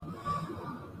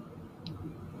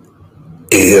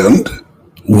And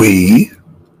we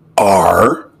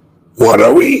are, what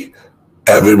are we?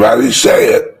 Everybody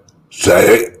say it.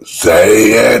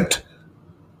 Say it.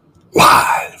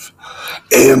 Live.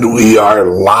 And we are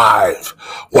live.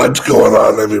 What's going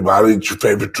on, everybody? It's your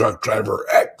favorite truck driver,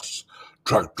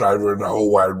 truck driver in the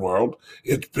whole wide world.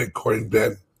 It's Bitcoin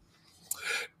Ben.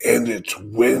 And it's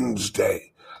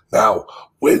Wednesday. Now,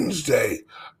 Wednesday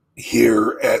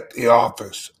here at the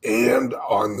office and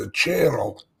on the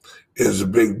channel is a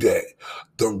big day.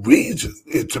 The reason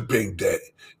it's a big day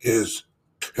is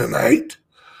tonight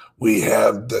we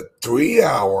have the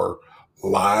 3-hour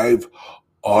live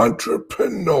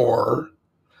entrepreneur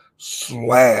 /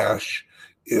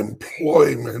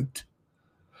 employment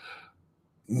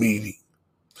meeting.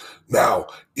 Now,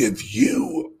 if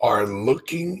you are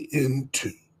looking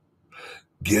into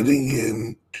getting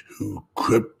into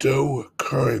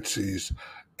cryptocurrencies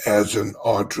as an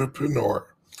entrepreneur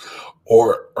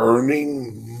or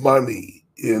earning money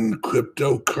in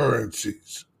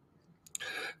cryptocurrencies,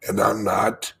 and I'm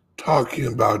not talking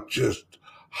about just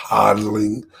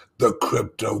hodling the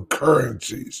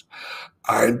cryptocurrencies,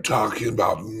 I'm talking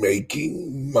about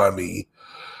making money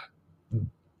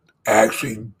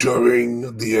actually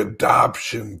during the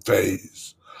adoption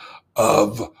phase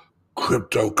of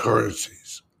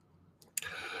cryptocurrencies.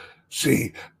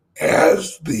 See,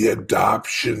 as the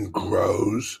adoption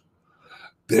grows,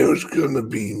 there's going to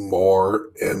be more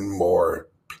and more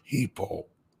people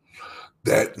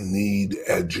that need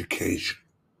education.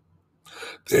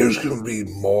 There's going to be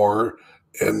more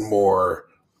and more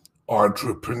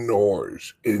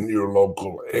entrepreneurs in your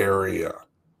local area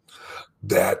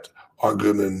that are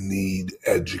going to need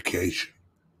education.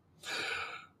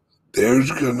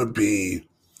 There's going to be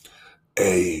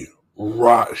a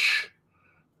rush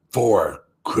for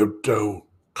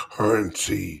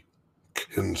cryptocurrency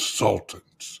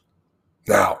consultants.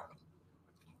 Now,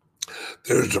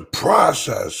 there's a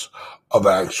process of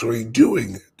actually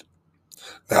doing it.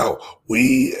 Now,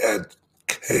 we at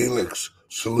Calyx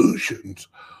Solutions,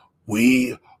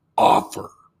 we offer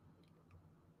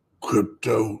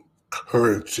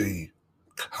cryptocurrency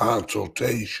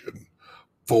consultation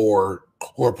for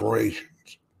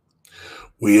corporations.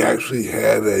 We actually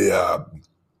had a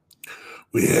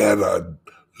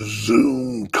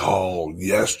Zoom call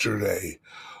yesterday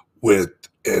with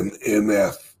an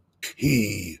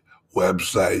NFT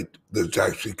website that's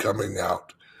actually coming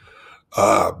out.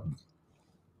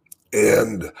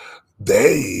 And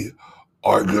they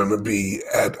are going to be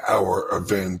at our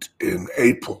event in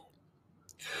April.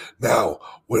 Now,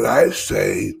 when I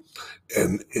say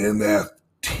an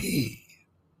NFT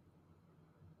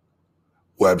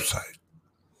website,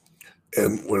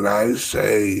 and when I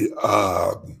say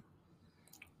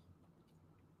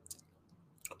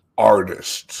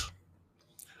artists,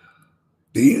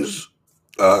 this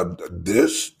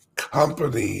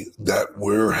company that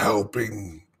we're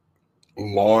helping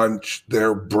launch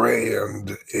their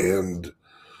brand and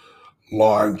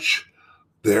launch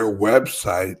their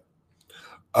website,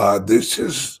 this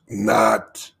is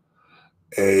not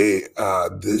a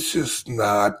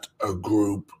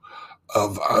group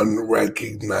of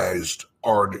unrecognized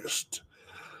artists.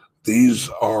 These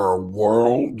are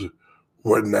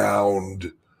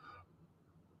world-renowned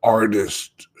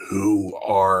artists who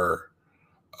are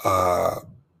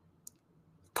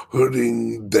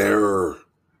putting their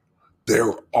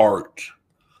art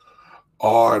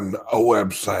on a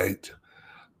website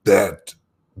that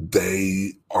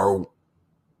they are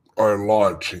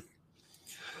launching.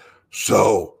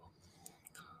 So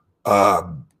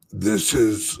this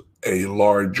is a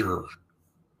larger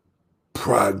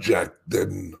project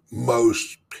than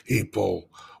most people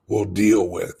will deal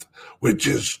with, which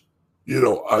is,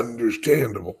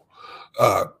 understandable.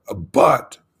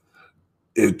 But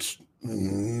it's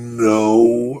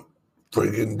no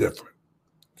friggin' different.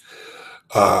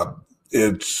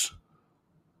 It's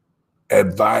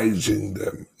advising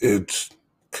them. It's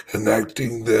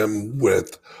connecting them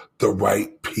with the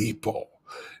right people.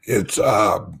 It's,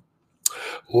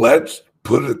 let's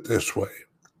put it this way.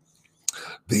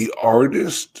 The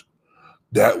artist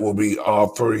that will be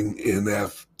offering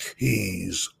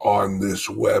NFTs on this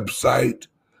website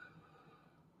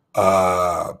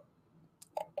are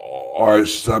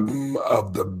some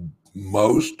of the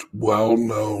most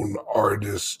well-known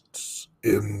artists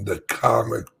in the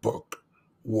comic book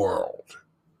world.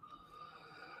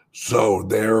 So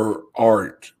their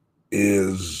art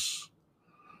is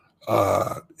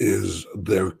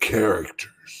their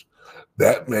characters.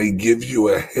 That may give you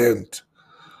a hint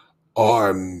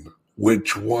on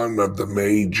which one of the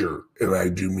major, and I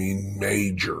do mean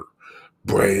major,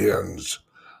 brands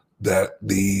that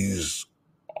these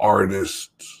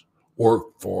artists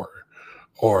work for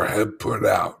or have put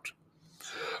out.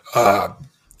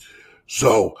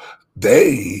 So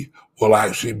they will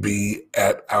actually be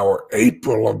at our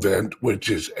April event, which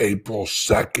is April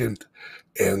 2nd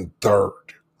and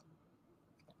 3rd.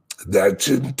 That's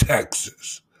in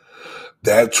Texas.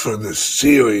 That's for the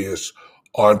serious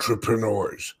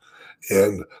entrepreneurs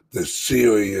and the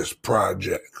serious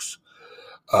projects.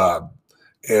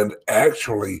 And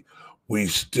actually, we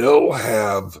still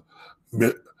have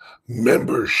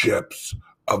memberships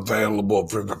available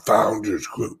for the Founders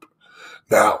Group.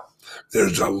 Now,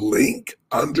 there's a link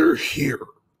under here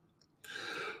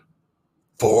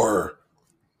for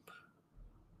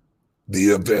the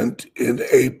event in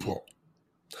April,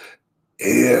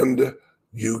 and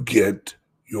you get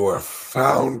your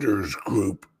Founders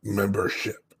Group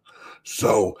membership.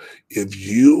 So if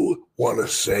you want to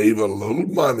save a little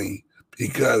money,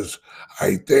 because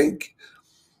I think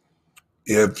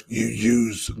if you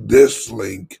use this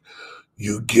link,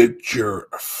 you get your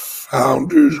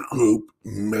Founders Group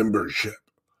membership.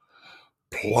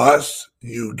 Plus,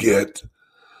 you get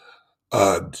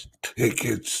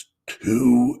tickets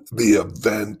to the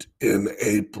event in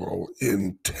April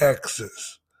in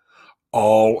Texas,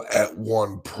 all at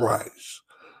one price.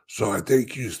 So I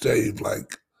think you save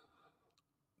like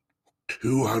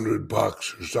 $200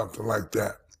 or something like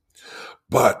that.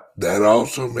 But that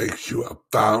also makes you a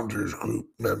Founders Group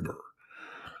member,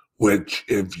 which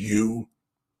if you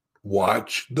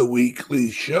watch the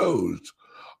weekly shows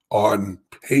on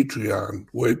Patreon,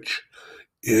 which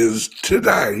is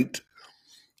tonight,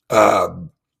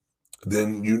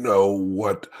 then you know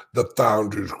what the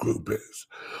Founders Group is.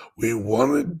 We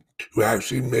wanted to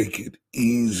actually make it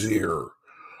easier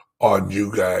on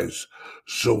you guys,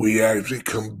 so we actually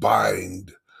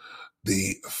combined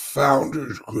the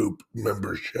Founders Group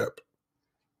membership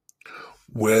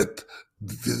with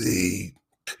the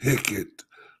ticket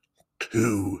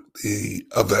to the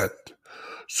event.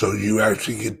 So you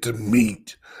actually get to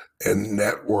meet and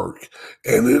network.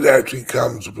 And it actually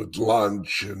comes with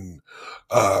lunch and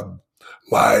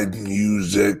live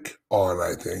music on,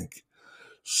 I think,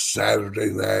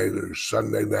 Saturday night or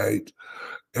Sunday night.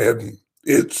 And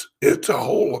it's a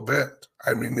whole event.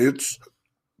 I mean, it's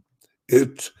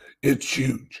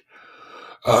huge.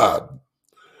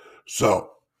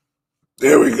 So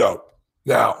there we go.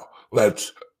 Now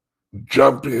let's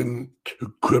jump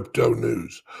into crypto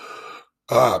news.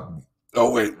 Oh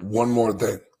wait, one more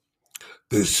thing.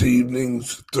 This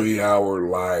evening's 3-hour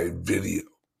live video.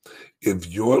 If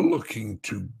you're looking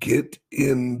to get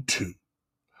into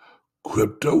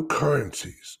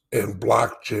cryptocurrencies and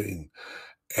blockchain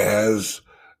as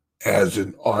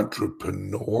an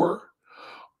entrepreneur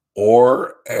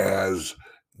or as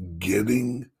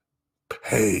getting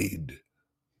paid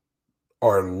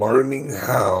or learning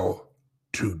how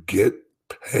to get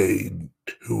paid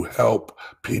to help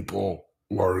people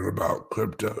learn about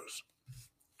cryptos,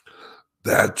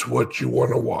 that's what you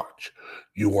want to watch.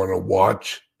 You want to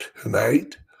watch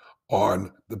tonight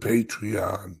on the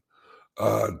Patreon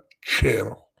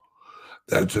channel.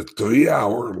 That's a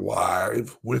 3-hour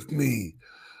live with me,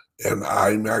 and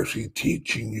I'm actually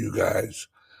teaching you guys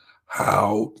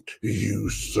how to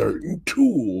use certain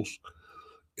tools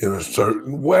in a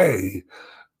certain way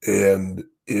and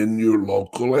in your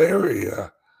local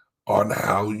area on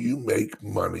how you make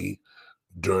money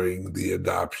during the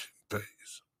adoption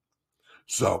phase.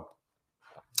 So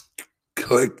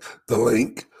click the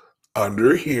link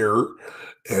under here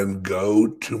and go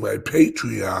to my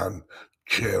Patreon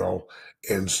channel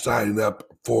and sign up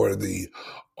for the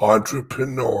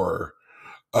entrepreneur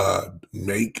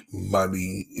make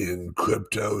money in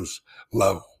cryptos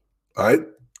level. All right,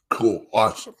 cool,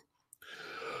 awesome.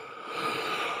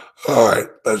 All right,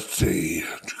 let's see.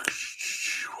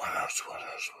 What else?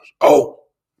 Oh,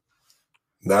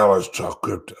 now let's talk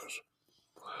cryptos.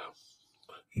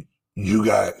 You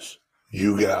guys,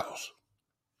 you gals,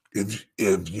 if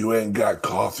you ain't got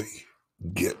coffee,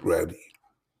 get ready.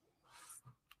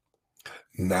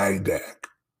 NASDAQ.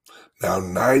 Now,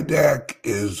 NASDAQ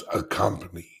is a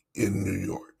company in New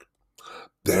York.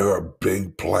 They're a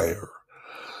big player.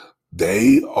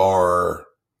 They're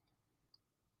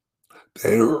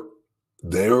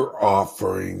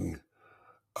offering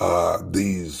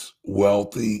these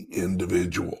wealthy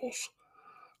individuals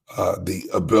the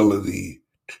ability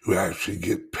to actually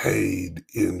get paid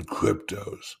in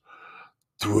cryptos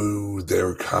through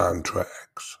their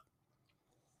contracts.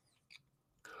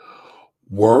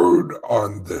 Word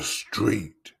on the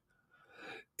street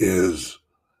is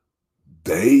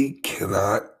they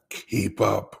cannot keep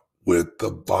up with the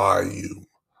volume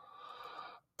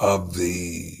of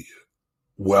the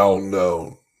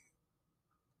well-known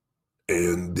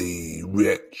and the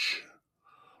rich,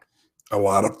 a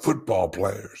lot of football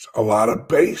players, a lot of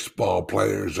baseball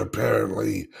players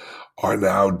apparently are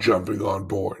now jumping on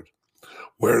board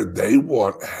where they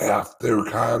want half their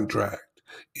contract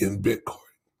in Bitcoin.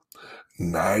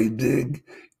 NYDIG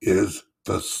is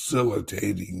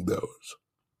facilitating those.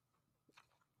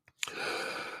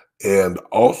 And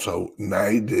also,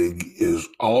 NYDIG is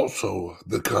also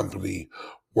the company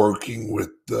working with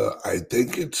I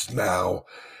think it's now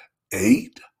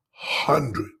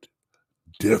 800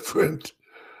 different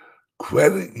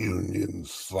credit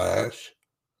unions slash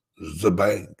the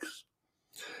banks,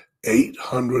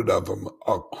 800 of them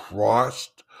across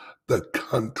the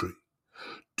country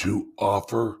to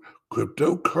offer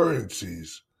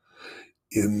cryptocurrencies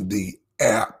in the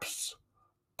apps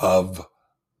of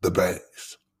the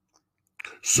banks.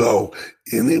 So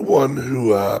anyone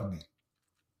who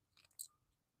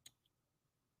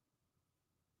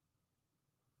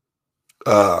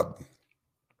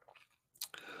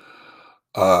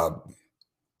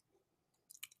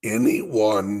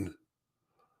anyone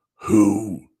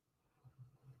who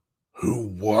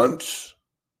wants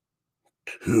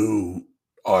to,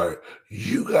 are,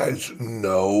 you guys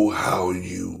know how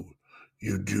you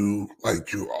do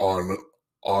like your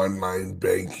online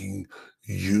banking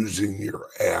using your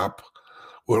app?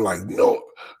 Well, like no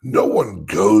one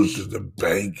goes to the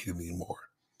bank anymore.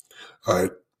 All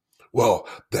right. Well,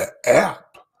 the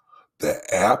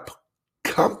app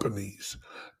companies,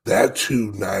 that's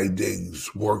who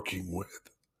NYDIG's working with.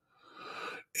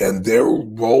 And they're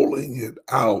rolling it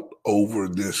out over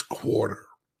this quarter.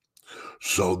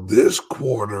 So this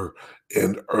quarter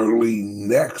and early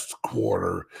next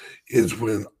quarter is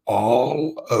when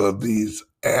all of these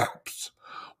apps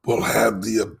will have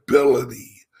the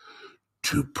ability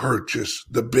to purchase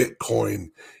the Bitcoin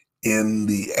in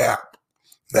the app.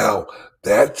 Now,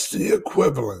 that's the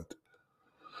equivalent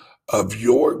of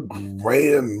your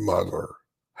grandmother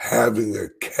having a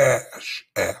Cash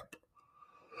app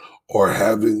or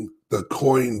having the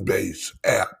Coinbase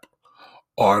app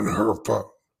on her phone.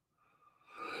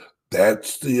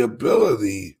 That's the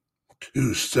ability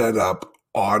to set up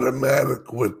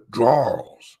automatic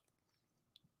withdrawals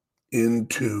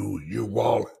into your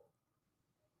wallet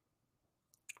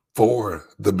for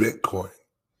the Bitcoin.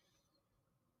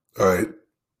 All right.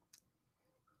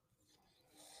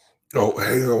 Oh,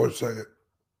 hang on one second.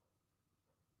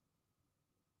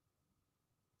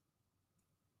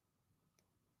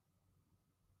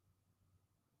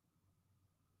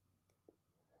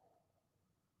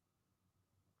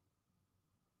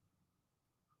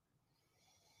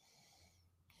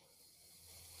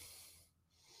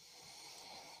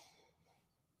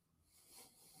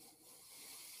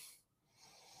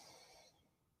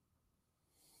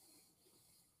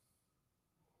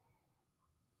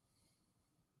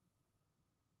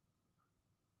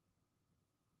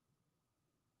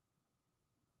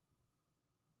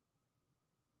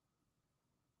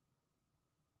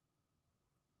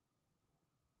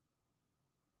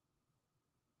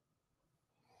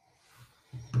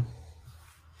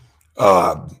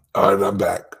 All right, I'm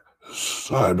back.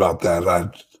 Sorry about that.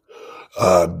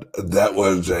 That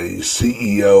was a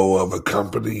CEO of a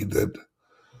company that,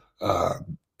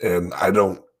 and I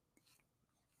don't.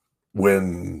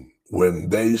 When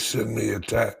they send me a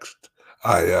text,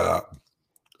 I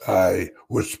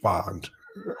respond.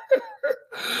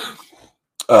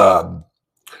 um,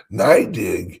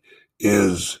 NYDIG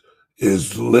is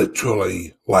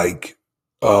literally like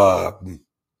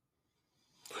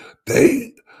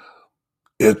they.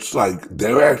 It's like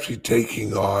they're actually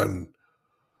taking on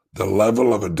the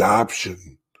level of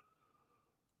adoption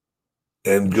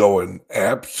and going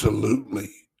absolutely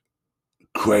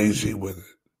crazy with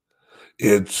it.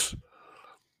 It's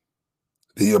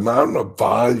the amount of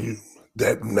volume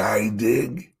that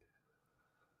NYDIG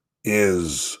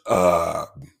is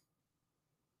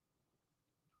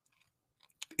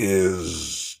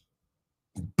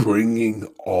bringing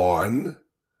on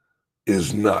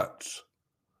is nuts.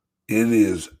 It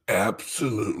is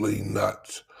absolutely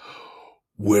nuts.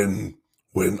 When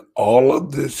all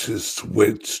of this is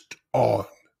switched on,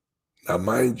 now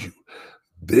mind you,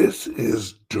 this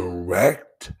is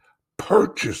direct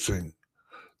purchasing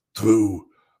through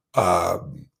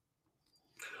API,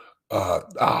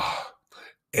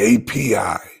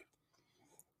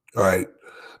 right?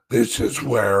 This is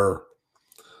where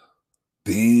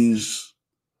these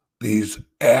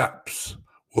apps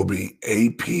will be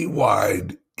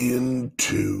API'd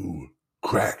into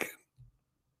Kraken,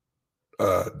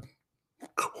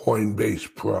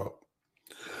 Coinbase Pro,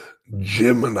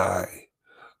 Gemini,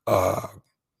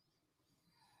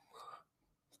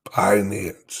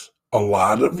 Binance, a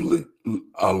lot of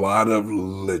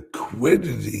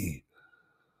liquidity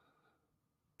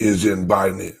is in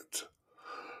Binance.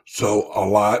 So a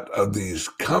lot of these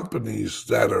companies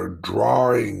that are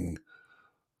drawing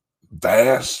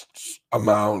vast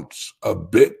amounts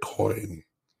of Bitcoin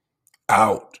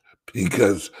out,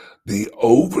 because the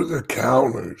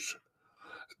over-the-counters,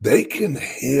 they can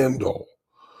handle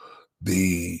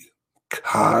the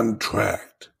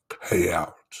contract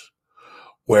payouts,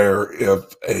 where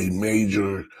if a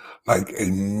major, like a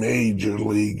major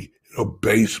league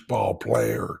baseball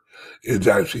player is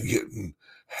actually getting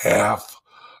half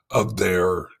of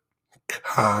their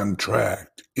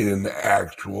contract in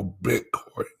actual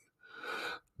Bitcoin,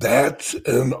 that's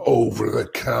an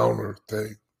over-the-counter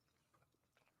thing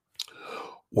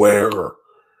where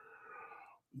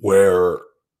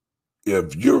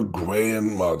if your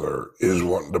grandmother is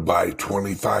wanting to buy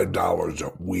 $25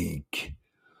 a week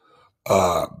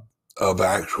of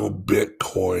actual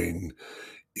Bitcoin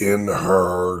in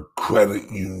her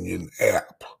credit union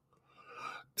app,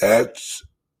 that's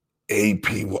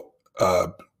API.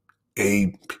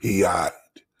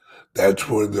 That's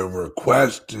where the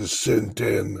request is sent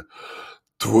in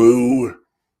through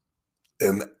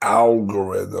an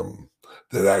algorithm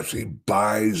that actually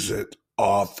buys it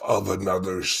off of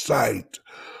another site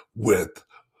with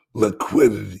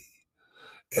liquidity.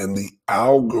 And the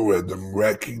algorithm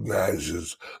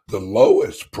recognizes the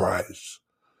lowest price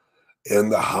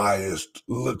and the highest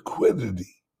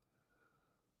liquidity.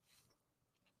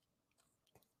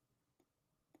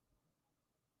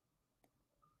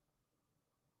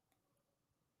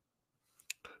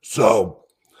 So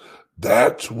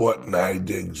that's what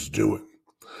NYDIG's doing.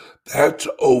 That's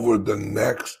over the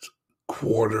next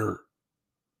quarter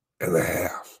and a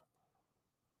half.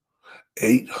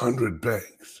 800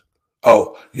 banks.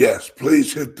 Oh, yes,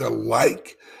 please hit the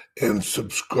like and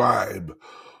subscribe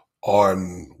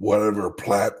on whatever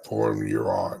platform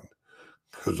you're on,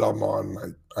 because I'm on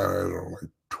like, I don't know, like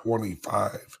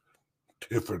 25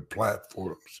 different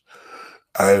platforms.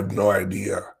 I have no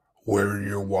idea where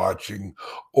you're watching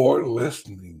or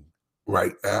listening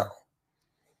right now.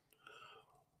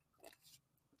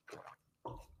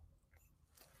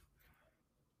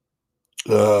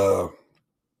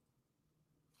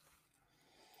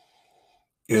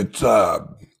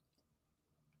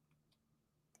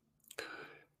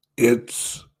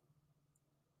 It's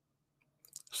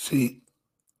see,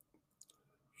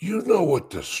 you know what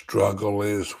the struggle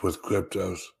is with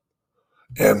cryptos,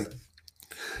 and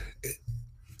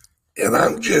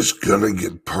I'm just gonna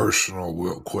get personal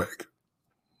real quick.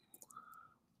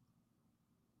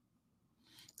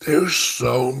 There's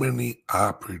so many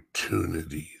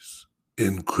opportunities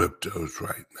in cryptos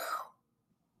right now.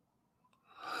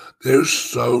 There's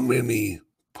so many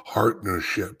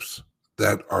partnerships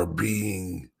that are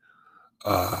being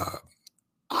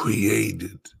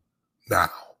created now.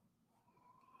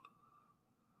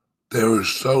 There are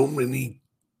so many,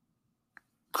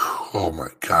 oh my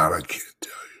God, I can't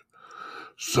tell you.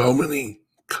 So many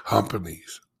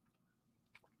companies,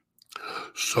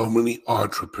 so many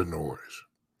entrepreneurs.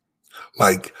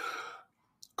 Like,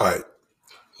 all right,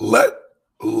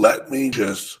 let me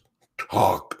just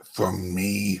talk from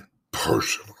me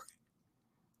personally.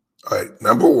 All right,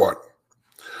 number one,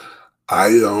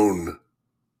 I own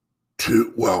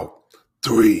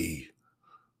three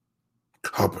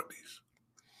companies.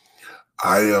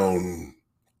 I own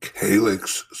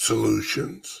Calyx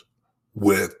Solutions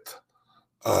with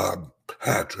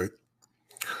Patrick.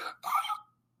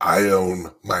 I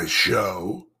own my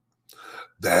show.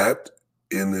 That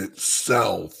in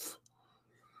itself,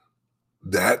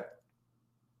 that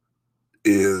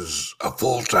is a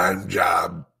full-time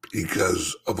job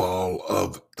because of all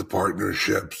of the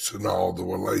partnerships and all the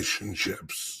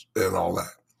relationships and all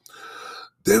that.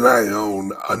 Then I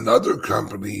own another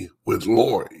company with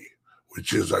Lori,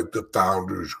 which is like the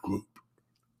Founders Group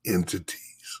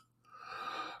entities.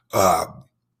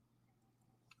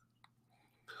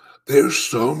 There's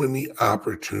so many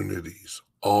opportunities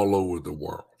all over the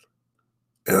world,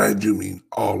 and I do mean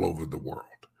all over the world,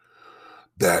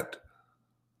 that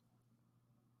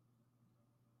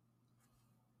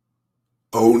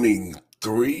owning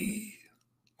three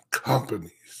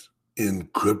companies in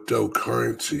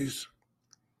cryptocurrencies,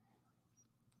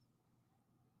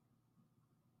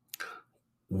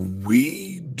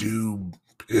 we do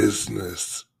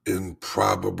business in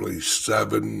probably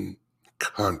 7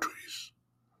 countries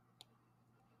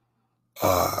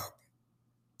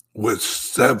with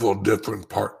several different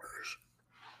partners.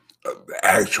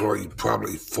 Actually,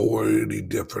 probably 40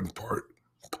 different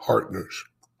partners.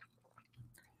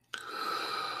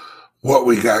 What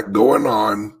we got going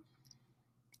on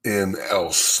in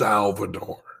El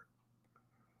Salvador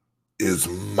is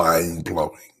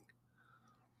mind-blowing.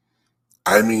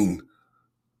 I mean,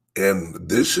 and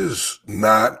this is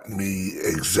not me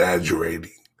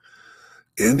exaggerating.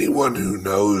 Anyone who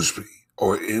knows me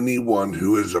or anyone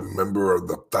who is a member of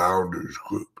the Founders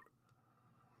Group,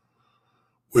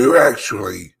 we're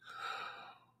actually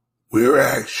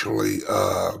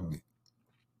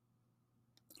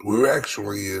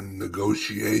in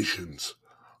negotiations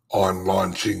on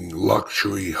launching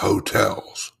luxury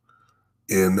hotels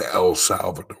in El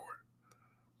Salvador,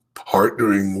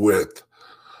 partnering with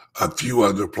a few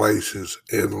other places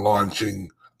and launching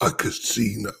a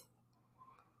casino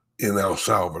in El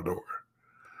Salvador,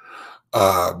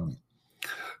 a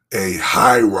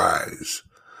high rise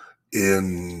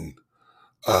in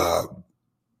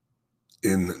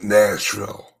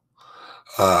Nashville,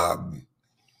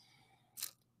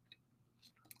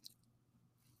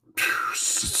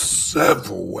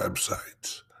 several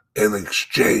websites,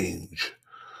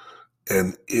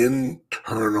 an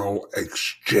internal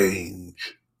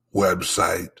exchange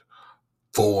website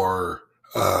for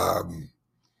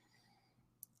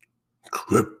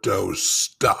crypto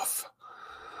stuff,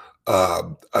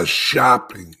 an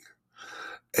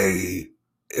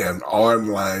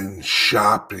online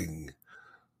shopping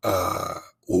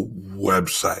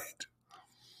website.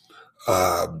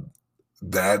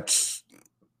 That's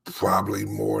probably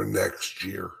more next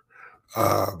year.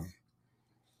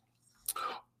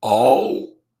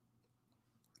 All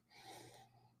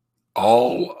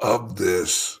of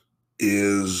this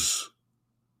is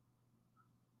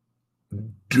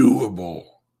doable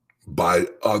by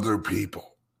other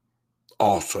people.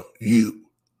 Also, you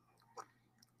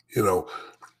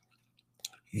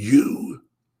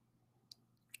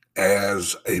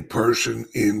as a person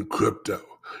in crypto,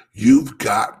 you've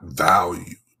got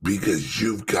value because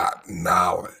you've got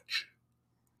knowledge.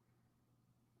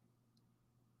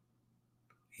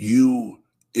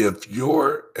 If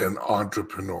you're an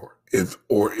entrepreneur, if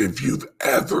you've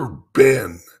ever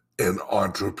been an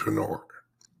entrepreneur,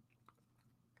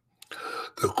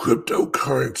 the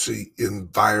cryptocurrency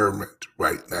environment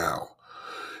right now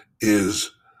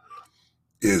is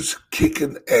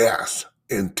kicking ass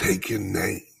and taking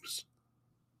names.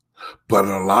 But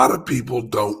a lot of people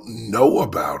don't know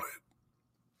about it.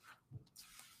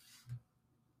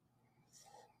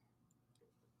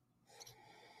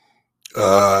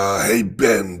 Hey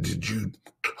Ben, did you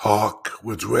talk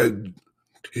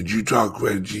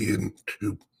Reggie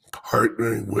into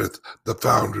partnering with the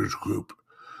Founders Group?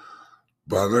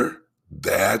 Brother,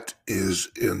 that is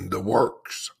in the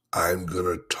works. I'm going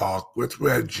to talk with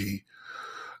Reggie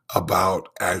about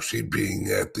actually being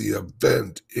at the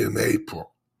event in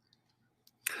April.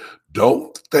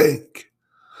 Don't think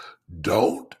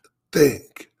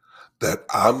that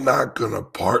I'm not going to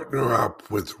partner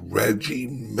up with Reggie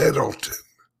Middleton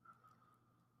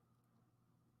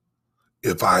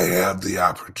if I have the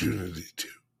opportunity to.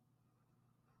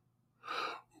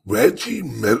 Let's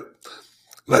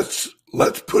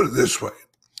put it this way.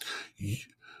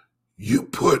 You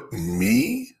put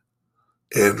me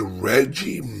and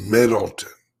Reggie Middleton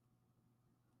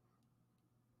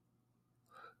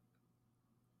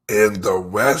and the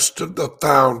rest of the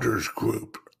Founders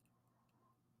Group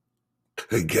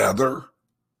together,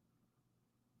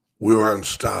 we're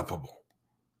unstoppable.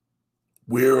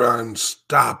 We're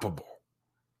unstoppable.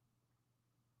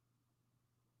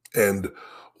 And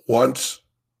once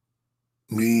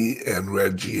me and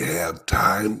Reggie have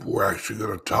time, we're actually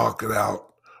going to talk it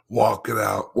out, walk it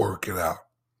out, work it out.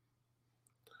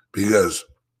 Because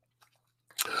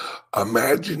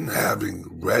imagine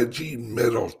having Reggie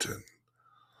Middleton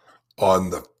on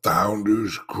the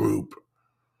Founders Group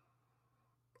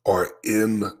or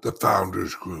in the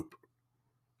Founders Group.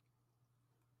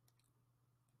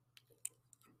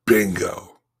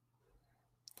 Bingo.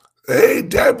 Hey,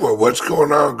 Deborah, what's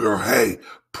going on, girl? Hey,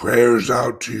 prayers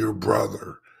out to your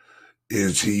brother.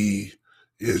 Is he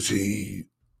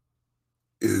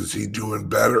doing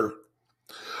better?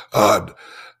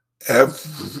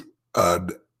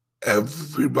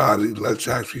 Everybody, let's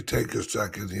actually take a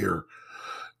second here.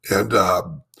 And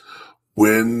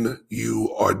when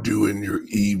you are doing your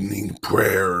evening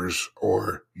prayers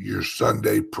or your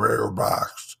Sunday prayer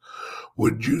box,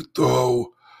 would you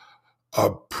throw a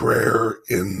prayer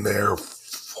in there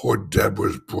for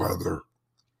Deborah's brother?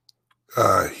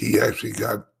 He actually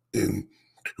got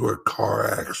into a car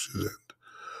accident.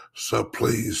 So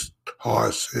please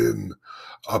toss in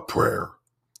a prayer.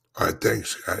 All right,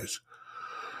 thanks, guys.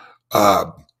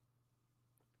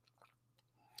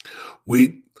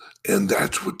 And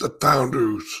that's what the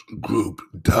Founders Group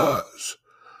does.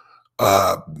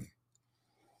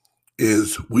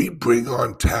 is we bring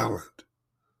on talent.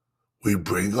 We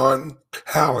bring on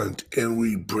talent and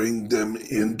we bring them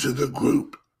into the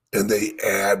group and they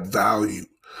add value.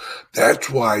 That's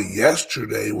why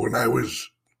yesterday when I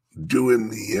was doing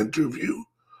the interview,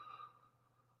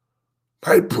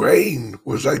 my brain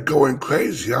was like going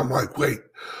crazy. I'm like, wait,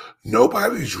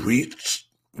 nobody's reached.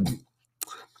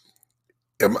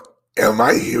 Am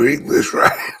I hearing this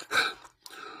right?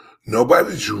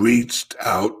 Nobody's reached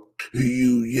out to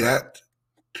you yet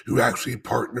to actually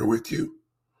partner with you.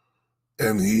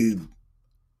 And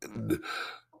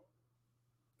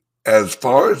as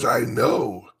far as I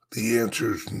know, the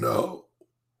answer is no.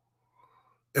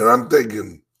 And I'm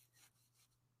thinking,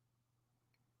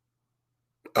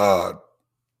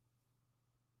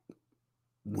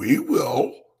 we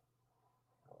will.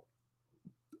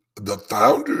 The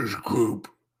founders group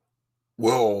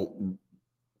will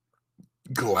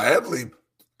gladly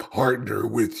partner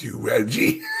with you,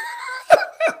 Reggie.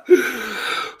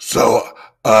 So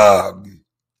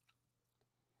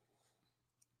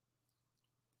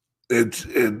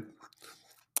it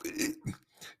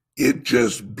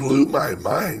just blew my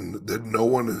mind that no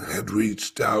one had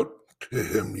reached out to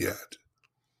him yet.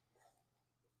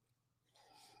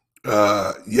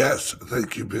 Yes,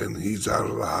 thank you, Ben. He's out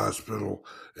of the hospital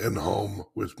and home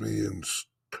with me and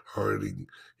starting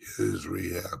his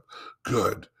rehab.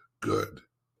 Good.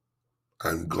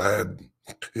 I'm glad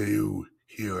to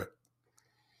hear it.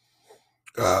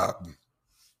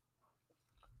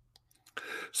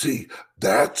 See,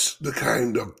 that's the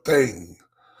kind of thing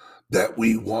that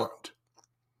we want,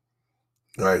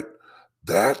 right?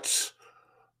 That's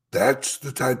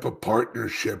the type of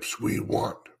partnerships we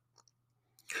want.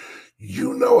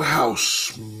 You know how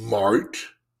smart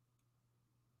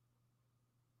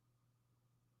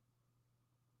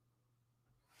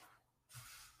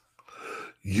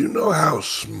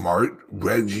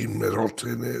Reggie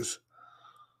Middleton is?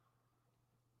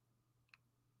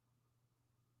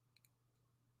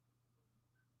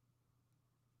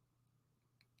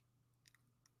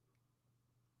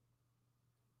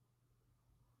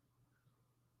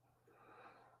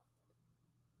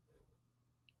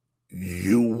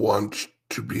 You want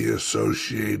to be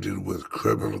associated with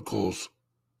criminals?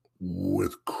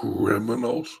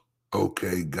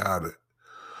 Okay, got it.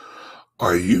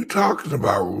 Are you talking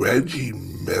about Reggie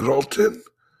Middleton?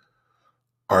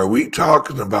 Are we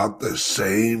talking about the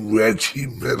same Reggie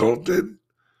Middleton?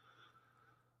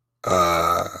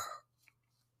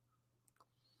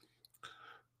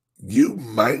 You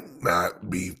might not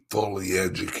be fully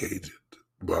educated,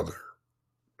 brother.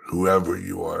 Whoever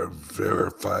you are,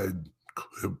 verified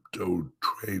crypto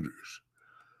traders.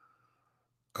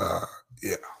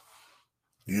 Yeah.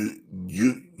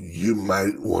 You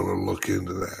might want to look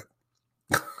into that.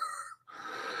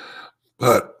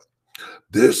 But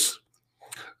this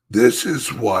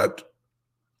is what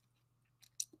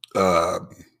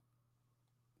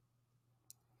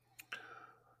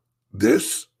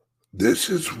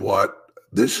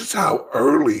this is how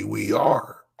early we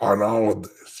are on all of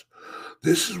this.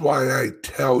 This is why I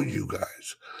tell you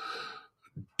guys,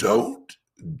 don't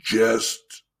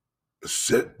just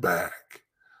sit back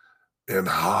and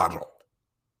hodl.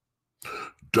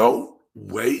 Don't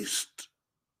waste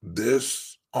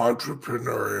this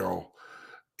entrepreneurial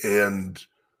and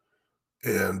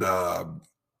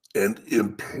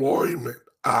employment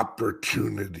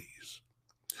opportunities.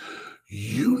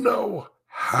 You know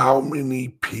how many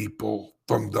people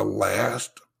from the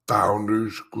last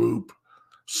founders group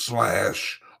 /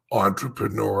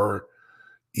 entrepreneur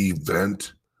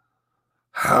event,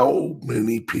 how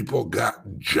many people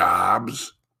got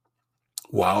jobs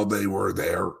while they were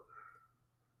there?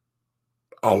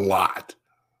 A lot.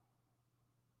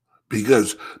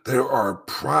 Because there are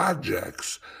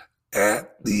projects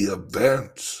at the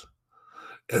events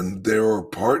and there are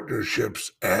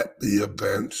partnerships at the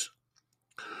events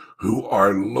who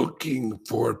are looking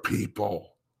for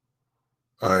people,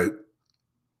 right?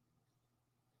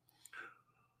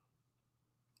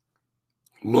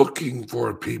 Looking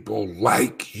for people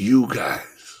like you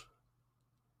guys.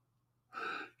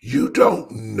 You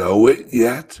don't know it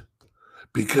yet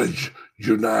because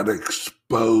you're not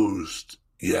exposed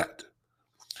yet.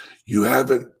 You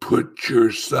haven't put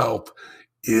yourself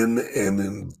in an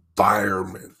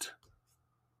environment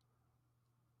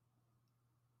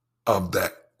of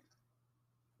that.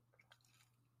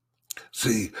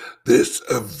 See, this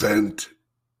event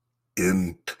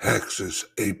in Texas,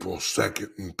 April 2nd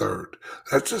and 3rd,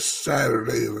 that's a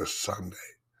Saturday and a Sunday.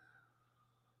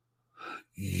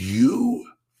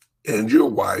 You and your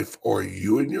wife or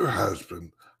you and your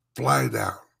husband fly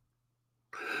down.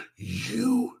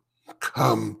 You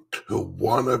come to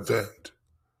one event.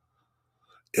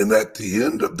 And at the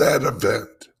end of that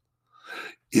event,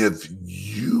 if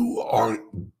you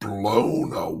aren't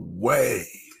blown away,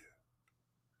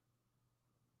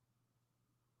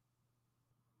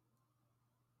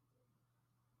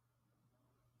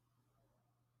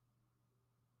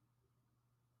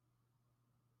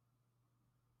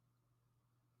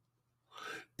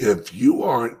 if you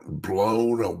aren't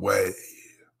blown away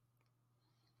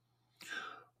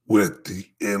with the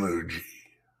energy,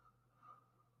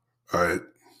 all right?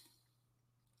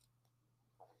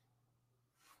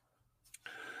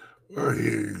 Well,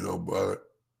 here you go, brother.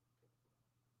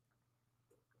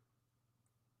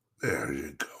 There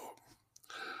you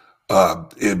go.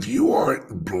 If you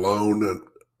aren't blown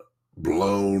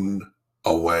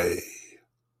away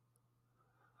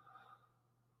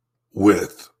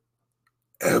with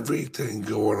everything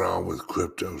going on with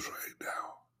cryptos right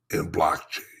now and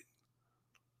blockchain,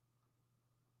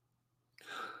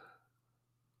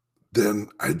 then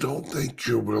I don't think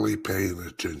you're really paying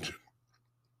attention.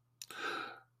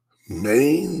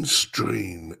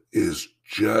 Mainstream is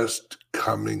just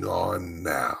coming on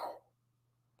now.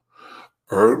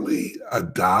 Early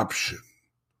adoption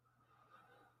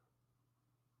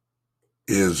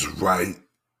is right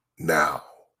now.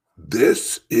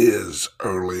 This is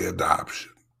early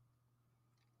adoption.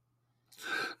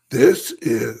 This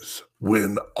is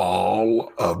when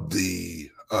all of the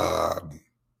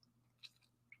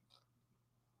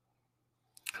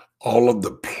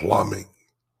plumbing,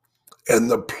 and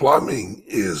the plumbing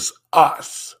is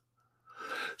us.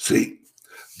 See,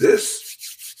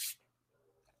 this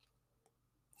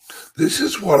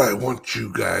is what I want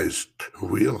you guys to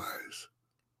realize.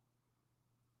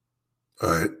 All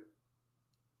right.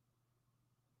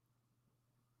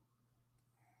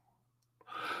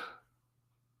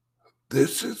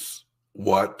 This is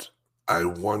what I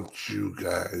want you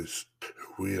guys to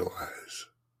realize,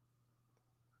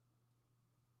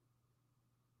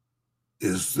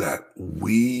 is that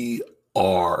we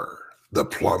are the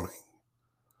plumbing.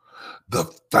 The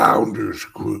Founders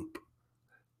Group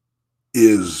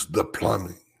is the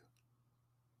plumbing.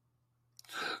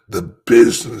 The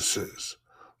businesses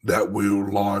that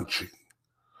we're launching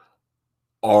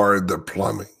are the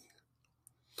plumbing.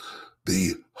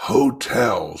 The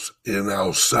hotels in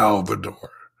El Salvador,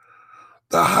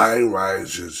 the high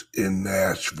rises in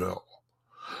Nashville,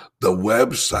 the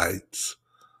websites,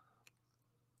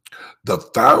 the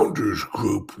Founders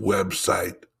Group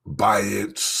website by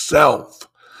itself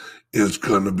is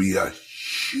going to be a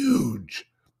huge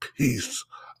piece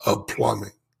of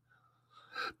plumbing,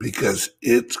 because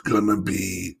it's going to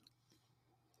be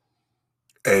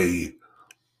a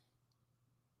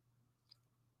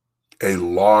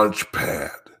launch pad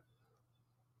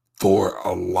for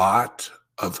a lot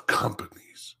of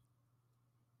companies.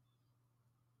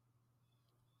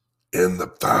 In the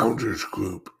Founders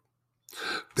Group,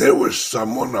 there was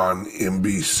someone on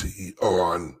NBC or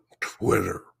on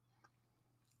Twitter.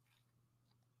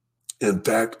 In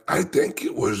fact, I think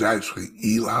it was actually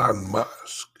Elon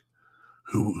Musk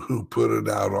who put it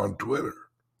out on Twitter,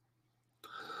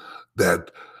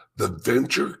 that the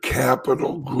venture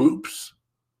capital groups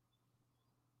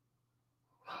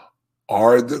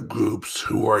are the groups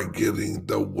who are getting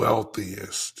the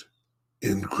wealthiest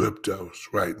in cryptos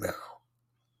right now.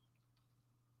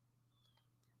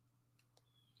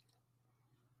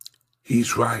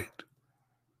 He's right.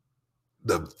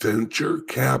 The venture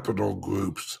capital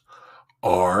groups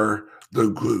are the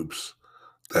groups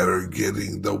that are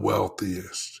getting the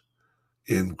wealthiest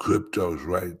in cryptos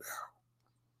right now.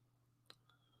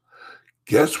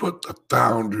 Guess what the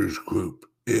Founders Group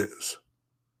is?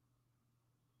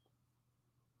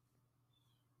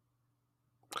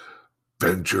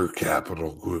 Venture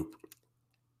capital group.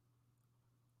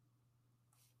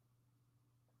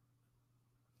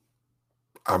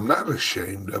 I'm not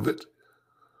ashamed of it.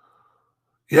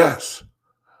 Yes,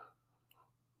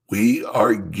 we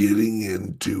are getting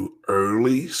into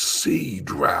early seed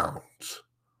rounds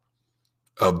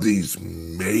of these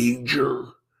major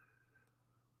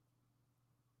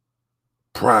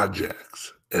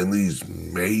projects and these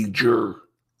major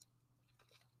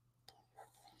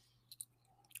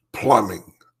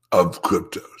plumbing of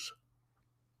cryptos.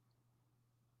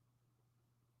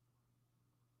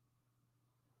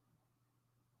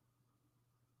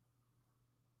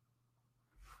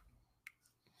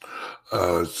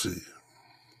 Let's see.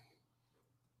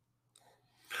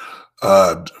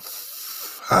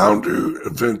 Founder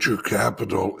venture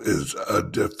capital is a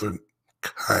different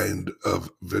kind of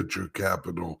venture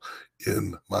capital,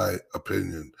 in my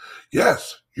opinion.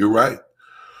 Yes, you're right.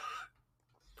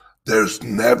 There's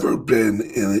never been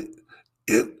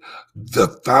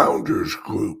The Founders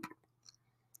Group,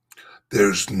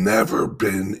 there's never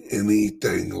been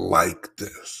anything like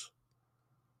this,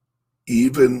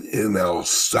 even in El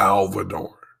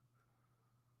Salvador.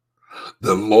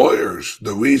 The lawyers,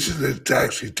 the reason it's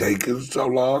actually taken so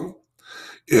long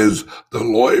is the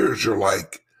lawyers are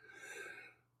like,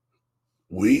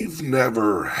 we've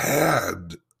never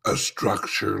had a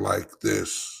structure like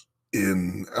this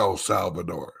in El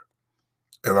Salvador.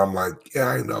 And I'm like, yeah,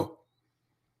 I know.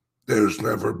 There's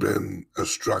never been a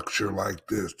structure like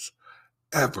this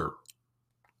ever,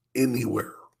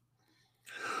 anywhere.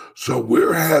 So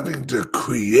we're having to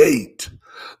create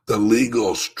the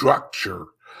legal structure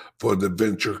for the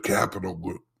venture capital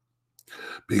group,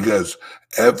 because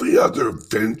every other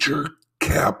venture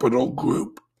capital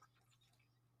group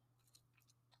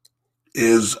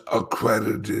is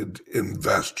accredited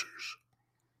investors,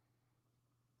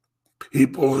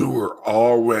 people who are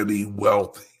already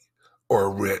wealthy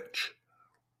or rich.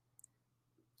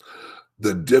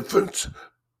 The difference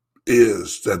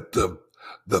is that the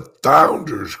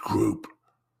Founders Group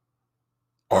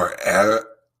are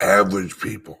average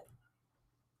people.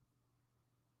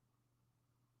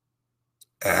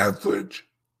 Average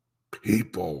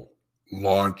people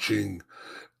launching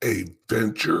a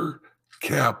venture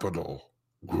capital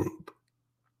group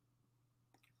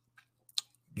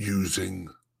using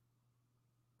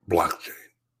blockchain.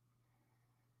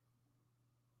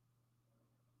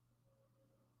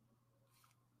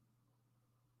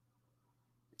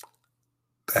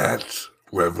 That's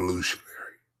revolutionary.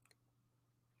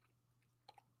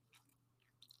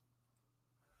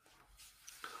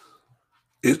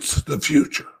 It's the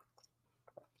future.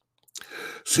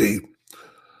 See,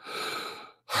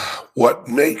 what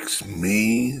makes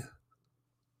me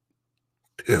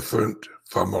different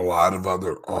from a lot of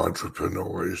other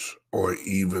entrepreneurs, or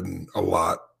even a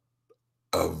lot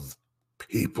of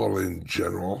people in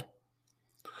general,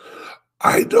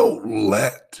 I don't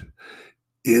let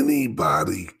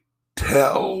anybody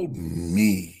tell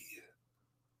me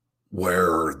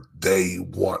where they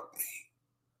want me.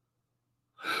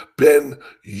 Ben,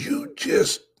 you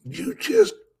just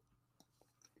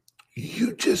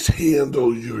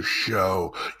handle your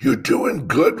show. You're doing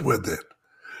good with it.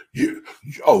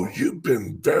 You've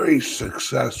been very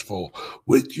successful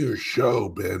with your show,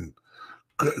 Ben.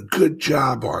 Good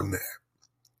job on that.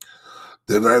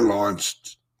 Then I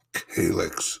launched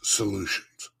Calyx Solutions.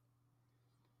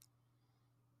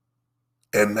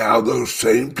 And now those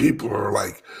same people are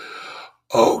like,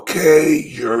 okay,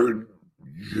 your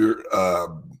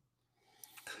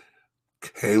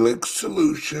Calyx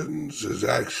Solutions is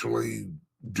actually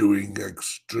doing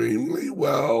extremely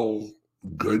well.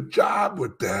 Good job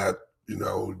with that. You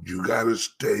know, you got to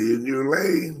stay in your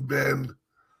lane, Ben.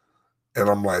 And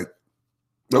I'm like,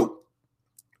 nope.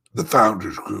 The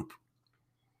Founders Group.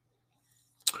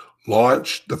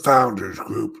 Launched the Founders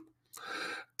Group.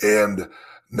 And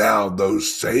now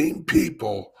those same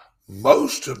people,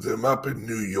 most of them up in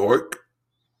New York,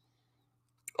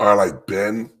 are like,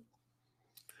 Ben,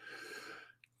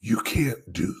 you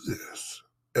can't do this.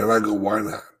 And I go, why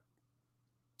not?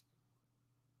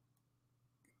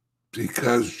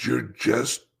 Because you're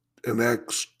just an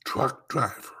ex-truck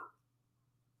driver.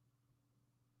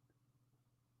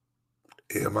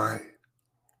 Am I?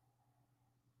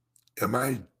 Am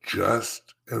I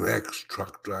just an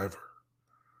ex-truck driver?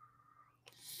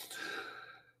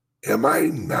 Am I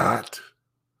not?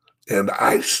 And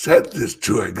I said this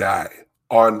to a guy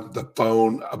on the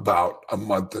phone about a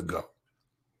month ago.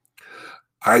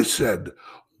 I said,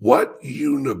 what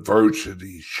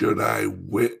university should I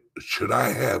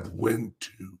have went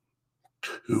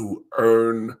to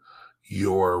earn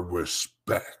your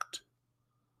respect?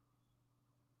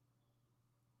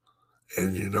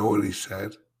 And you know what he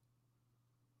said?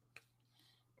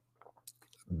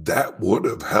 That would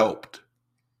have helped.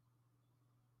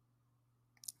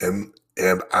 And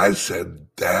I said,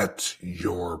 that's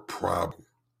your problem.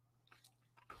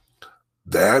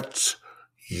 That's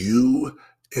you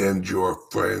and your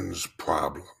friend's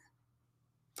problem.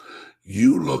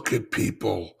 You look at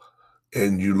people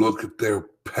and you look at their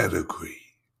pedigree.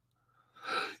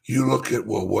 You look at,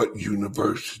 well, what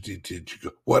university did you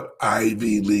go? What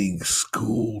Ivy League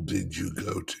school did you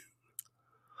go to?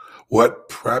 What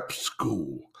prep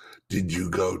school did you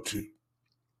go to?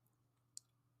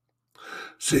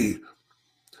 See,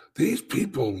 these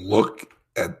people look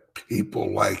at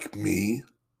people like me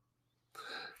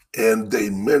and they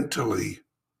mentally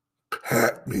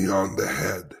pat me on the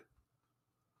head.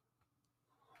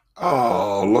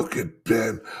 Oh, look at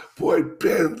Ben. Boy,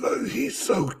 Ben, look, he's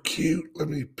so cute. Let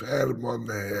me pat him on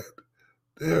the head.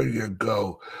 There you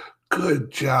go.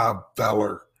 Good job,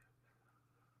 feller.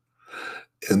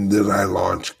 And then I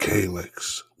launched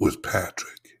Calyx with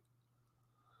Patrick.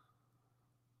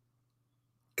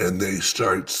 And they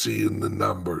start seeing the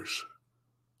numbers.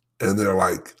 And they're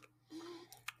like,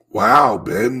 wow,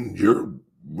 Ben, you're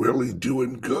really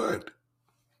doing good.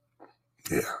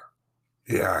 Yeah,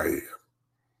 I am.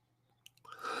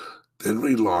 Then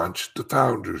we launched the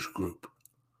Founders Group.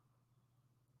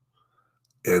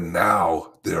 And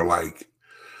now they're like,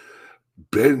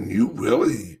 Ben, you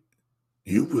really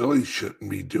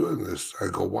shouldn't be doing this. I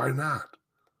go, why not?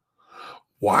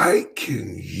 Why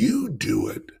can you do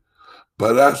it,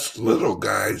 but us little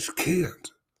guys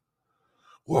can't?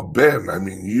 Well, Ben, I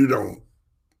mean,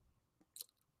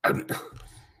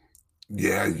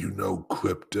 yeah, you know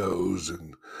cryptos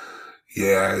and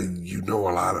yeah, you know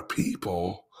a lot of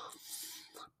people,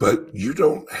 but you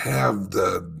don't have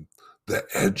the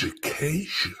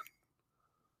education.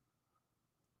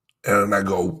 And I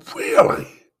go,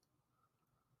 really?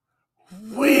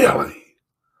 Really?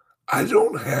 I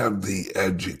don't have the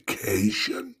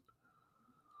education?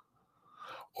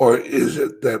 Or is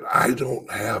it that I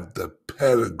don't have the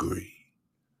pedigree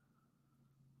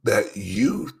that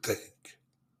you think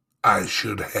I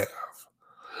should have?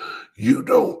 You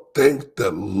don't think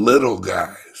that little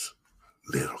guys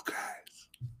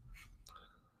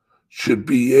should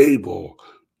be able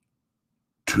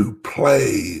to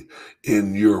play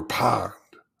in your pond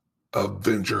of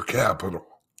venture capital.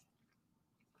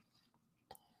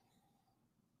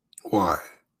 Why?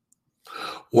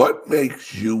 What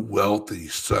makes you wealthy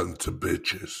sons of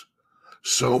bitches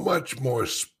so much more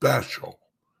special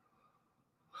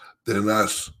than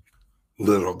us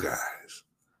little guys?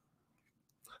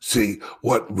 See,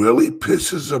 what really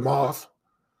pisses them off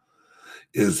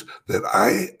is that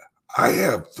I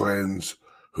have friends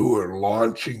who are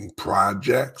launching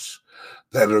projects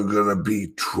that are going to be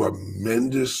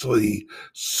tremendously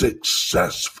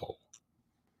successful.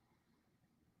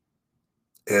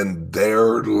 And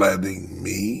they're letting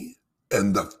me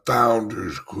and the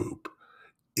Founders Group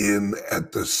in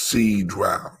at the seed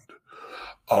round,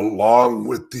 along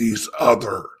with these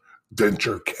other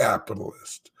venture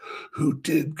capitalists who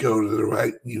did go to the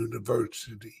right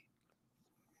university.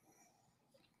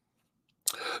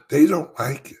 They don't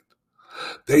like it.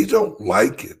 They don't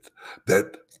like it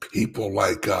that people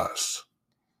like us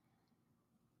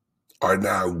are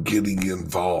now getting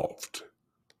involved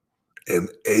and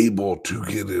able to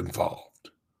get involved.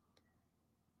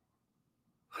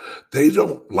 They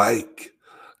don't like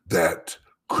that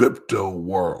crypto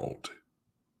world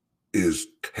is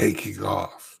taking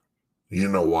off. You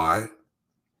know why?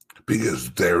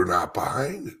 Because they're not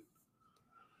behind it.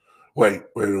 Wait.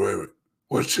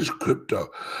 What's this crypto?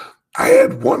 I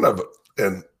had one of them,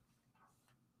 and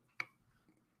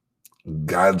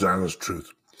God's honest truth,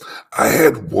 I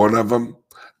had one of them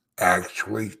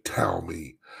actually tell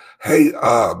me, hey,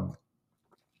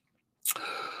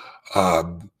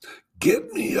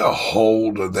 get me a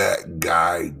hold of that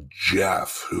guy,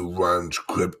 Jeff, who runs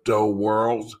Crypto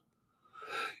World.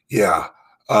 Yeah,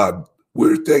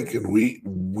 we're thinking we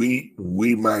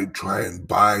might try and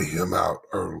buy him out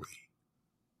early.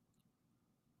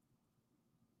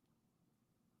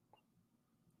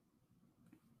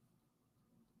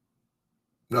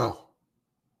 No.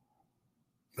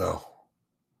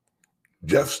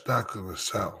 Jeff's not going to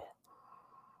sell.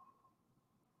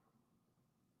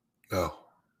 No.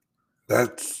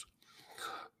 That's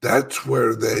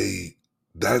where they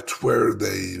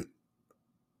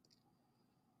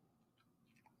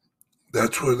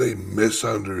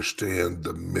misunderstand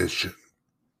the mission.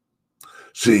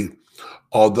 See,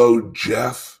 although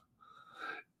Jeff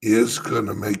is going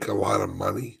to make a lot of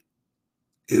money,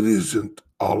 it isn't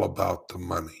all about the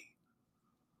money.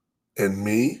 And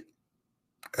me,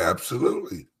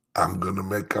 absolutely, I'm going to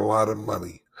make a lot of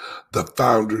money. The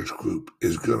Founders Group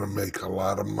is going to make a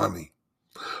lot of money,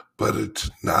 but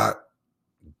it's not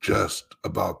just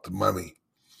about the money.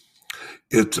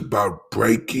 It's about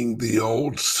breaking the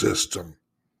old system.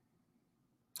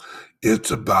 It's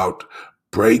about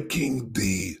breaking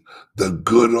the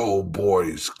good old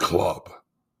boys club.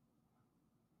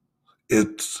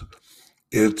 It's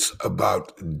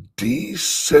about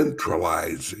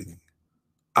decentralizing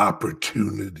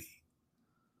opportunity.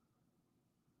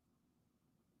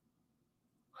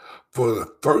 For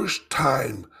the first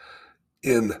time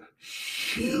in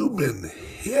human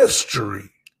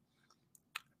history,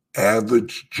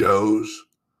 average Joes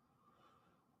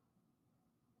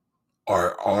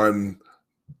are on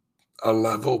a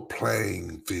level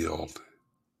playing field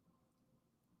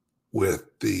with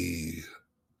the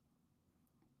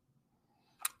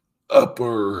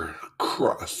upper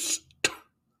crust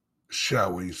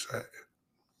shall we say.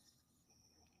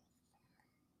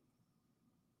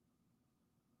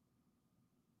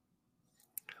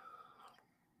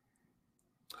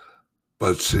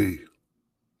 But see,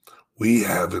 we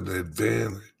have an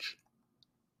advantage.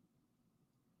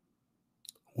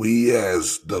 We,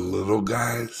 as the little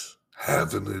guys,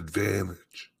 have an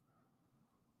advantage.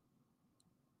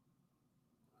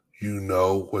 You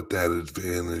know what that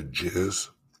advantage is?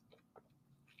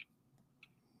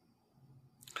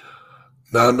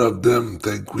 None of them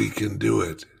think we can do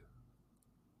it.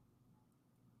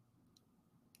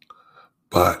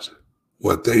 But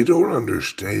what they don't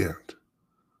understand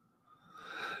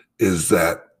is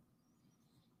that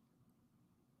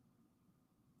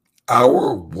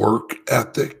our work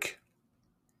ethic,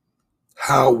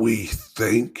 how we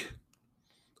think,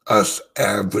 us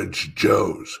average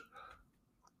Joes,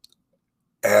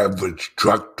 average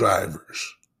truck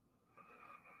drivers,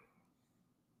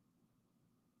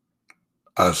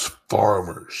 us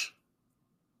farmers,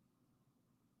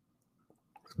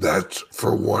 that's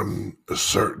for one a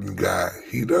certain guy.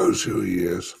 He knows who he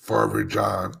is, Farmer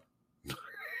John.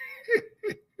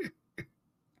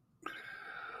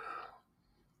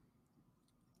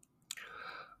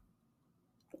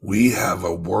 We have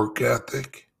a work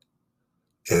ethic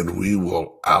and we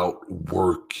will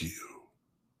outwork you.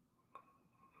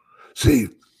 See,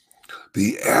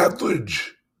 the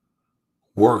average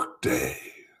workday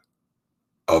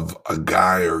of a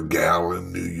guy or gal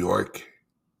in New York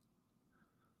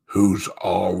who's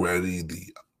already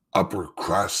the upper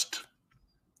crust,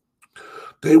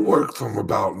 they work from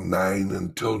about 9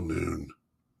 until noon.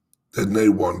 Then they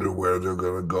wonder where they're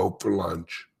going to go for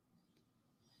lunch.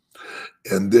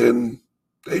 And then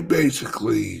they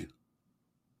basically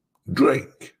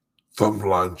drink from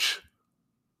lunch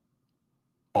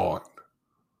on.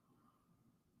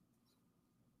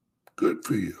 Good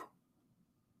for you.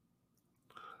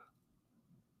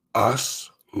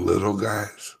 Us little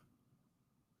guys,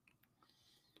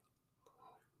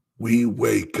 we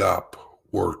wake up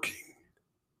working.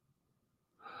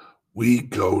 We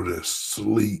go to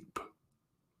sleep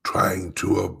trying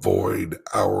to avoid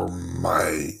our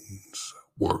minds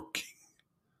working.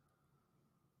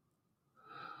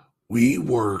 We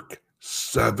work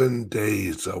 7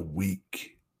 days a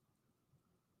week.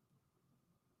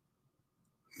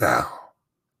 Now,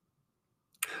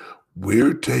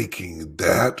 we're taking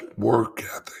that work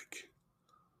ethic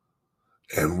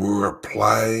and we're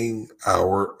applying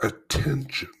our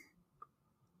attention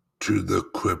to the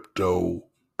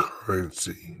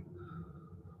cryptocurrency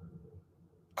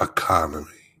economy.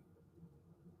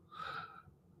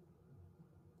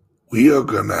 We are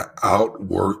going to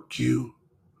outwork you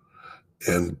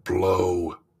and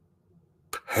blow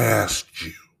past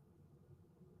you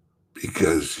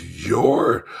because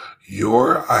your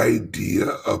idea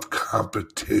of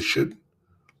competition,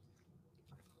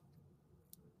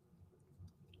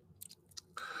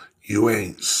 you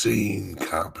ain't seen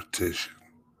competition.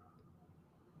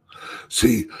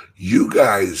 See, you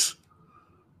guys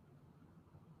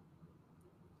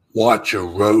watch a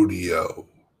rodeo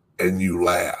and you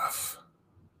laugh.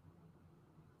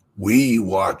 We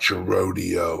watch a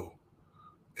rodeo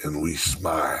and we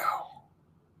smile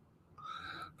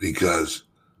because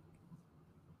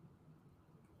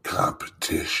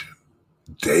competition,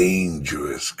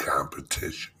 dangerous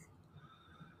competition.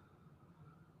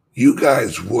 You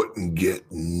guys wouldn't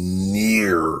get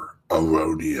near a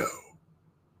rodeo.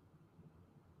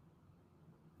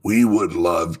 We would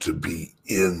love to be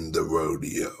in the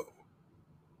rodeo.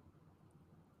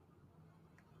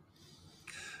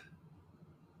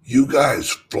 You guys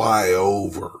fly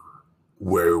over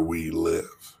where we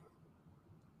live.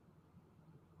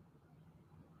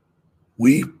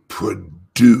 We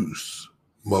produce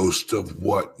most of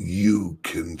what you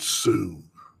consume.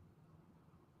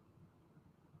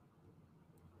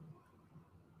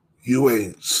 You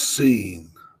ain't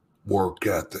seen work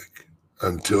ethic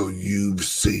until you've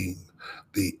seen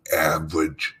the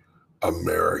average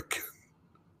American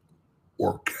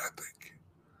work ethic.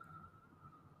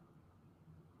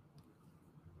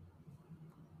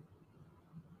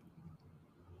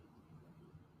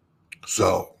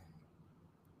 So,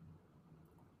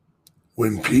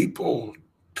 when people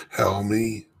tell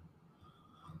me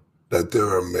that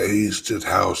they're amazed at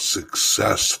how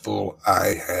successful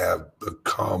I have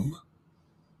become,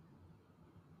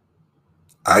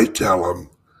 I tell them,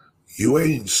 you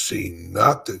ain't seen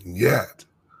nothing yet.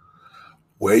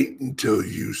 Wait until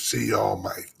you see all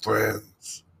my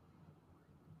friends.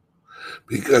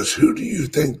 Because who do you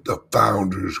think the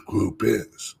Founders Group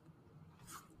is?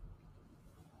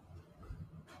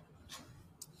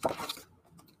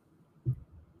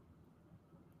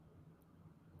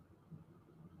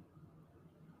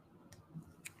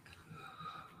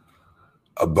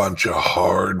 a bunch of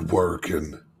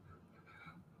hard-working,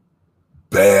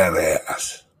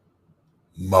 badass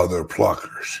mother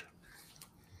pluckers.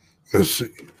 Let's see.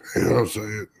 Hang on a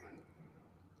second.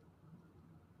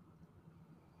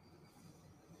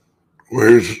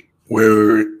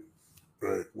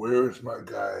 Where's my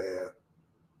guy at?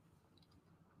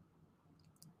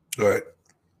 Right.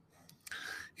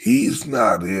 He's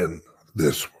not in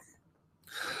this one.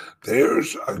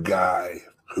 There's a guy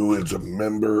who is a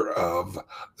member of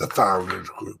the Founders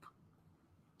Group.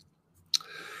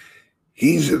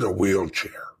 He's in a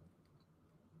wheelchair.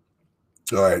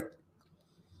 All right.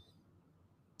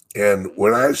 And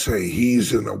when I say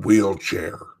he's in a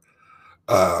wheelchair,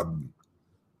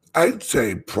 I'd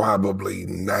say probably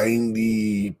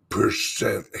 90%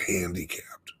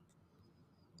 handicapped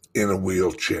in a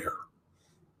wheelchair.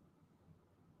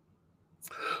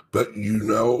 But you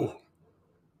know,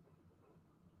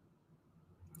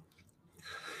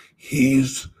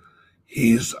 he's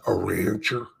a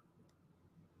rancher.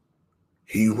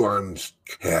 He runs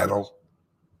cattle.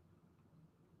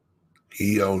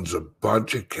 He owns a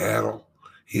bunch of cattle.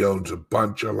 He owns a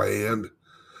bunch of land.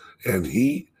 And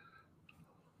he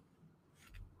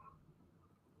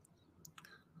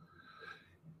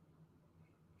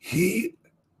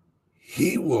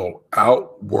will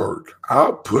outwork.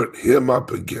 I'll put him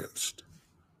up against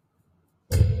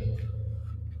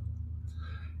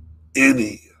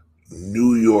any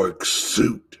New York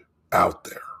suit out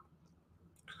there.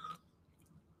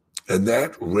 And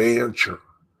that rancher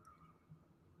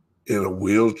in a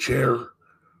wheelchair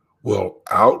will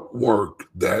outwork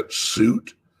that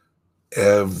suit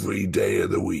every day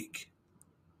of the week.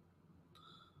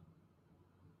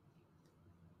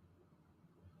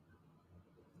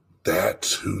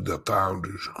 That's who the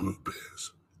Founders Group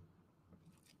is.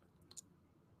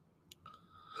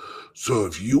 So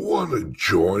if you want to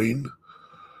join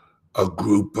a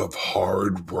group of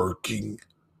hardworking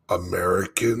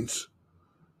Americans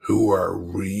who are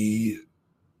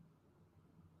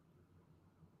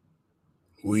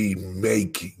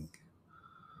remaking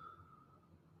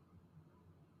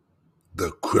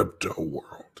the crypto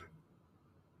world,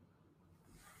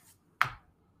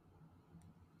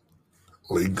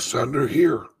 links under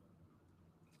here.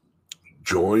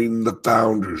 Join the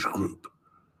Founders Group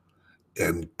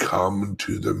and come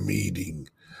to the meeting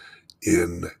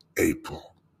in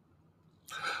April.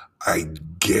 I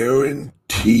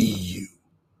guarantee you,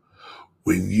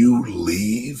 when you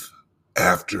leave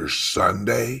after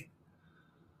Sunday,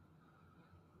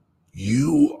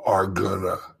 your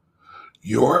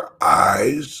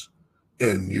eyes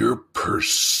and your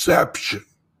perception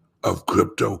of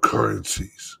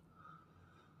cryptocurrencies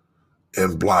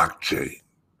and blockchain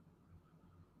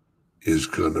is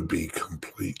going to be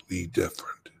completely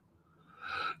different.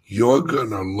 You're going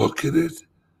to look at it,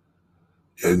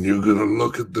 and you're going to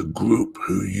look at the group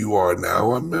who you are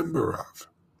now a member of,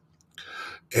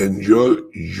 and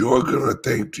you're going to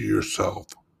think to yourself,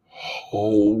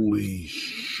 holy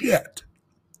shit,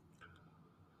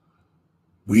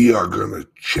 we are going to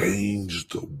change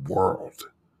the world.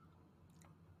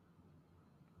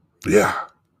 Yeah,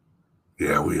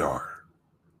 we are.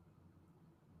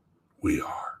 We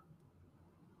are.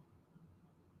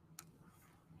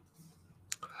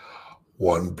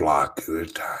 One block at a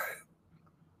time.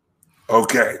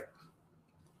 Okay.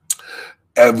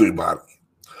 Everybody.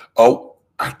 Oh,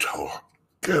 I told him.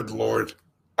 Good Lord.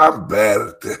 I'm bad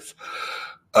at this.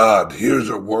 Here's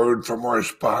a word from our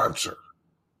sponsor.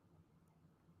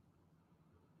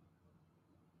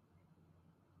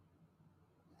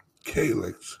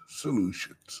 Calyx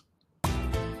Solutions.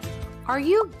 Are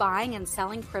you buying and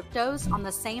selling cryptos on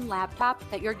the same laptop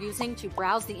that you're using to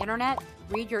browse the internet,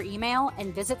 read your email,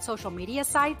 and visit social media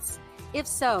sites? If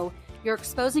so, you're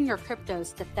exposing your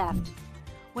cryptos to theft.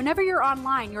 Whenever you're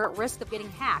online, you're at risk of getting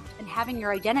hacked and having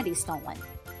your identity stolen.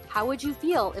 How would you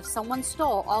feel if someone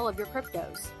stole all of your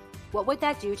cryptos? What would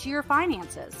that do to your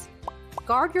finances?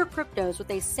 Guard your cryptos with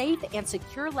a safe and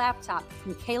secure laptop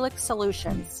from Calyx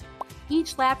Solutions.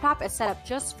 Each laptop is set up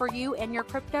just for you and your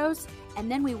cryptos,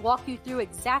 and then we walk you through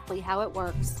exactly how it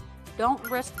works. Don't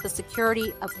risk the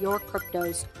security of your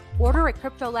cryptos. Order a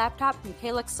crypto laptop from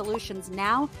Calyx Solutions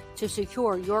now to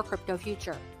secure your crypto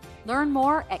future. Learn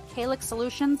more at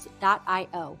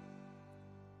calyxsolutions.io.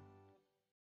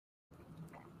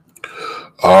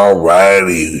 All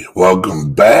righty,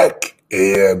 welcome back,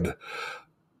 and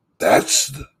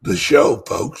that's the show,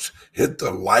 folks. Hit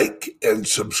the like and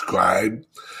subscribe,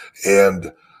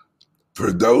 and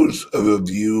for those of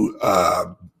you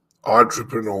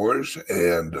entrepreneurs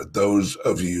and those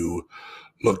of you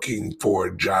looking for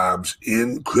jobs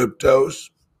in cryptos,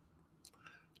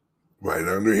 right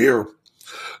under here,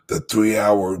 The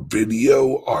 3-hour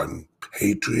video on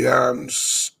Patreon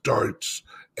starts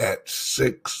at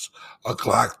 6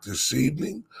 o'clock this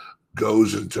evening,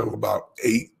 goes until about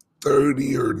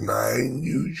 8:30 or 9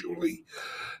 usually.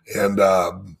 And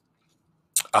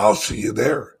I'll see you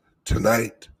there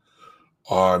tonight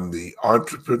on the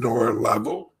entrepreneur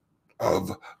level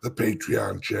of the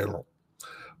Patreon channel.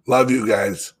 Love you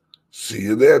guys. See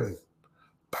you then.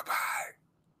 Bye-bye.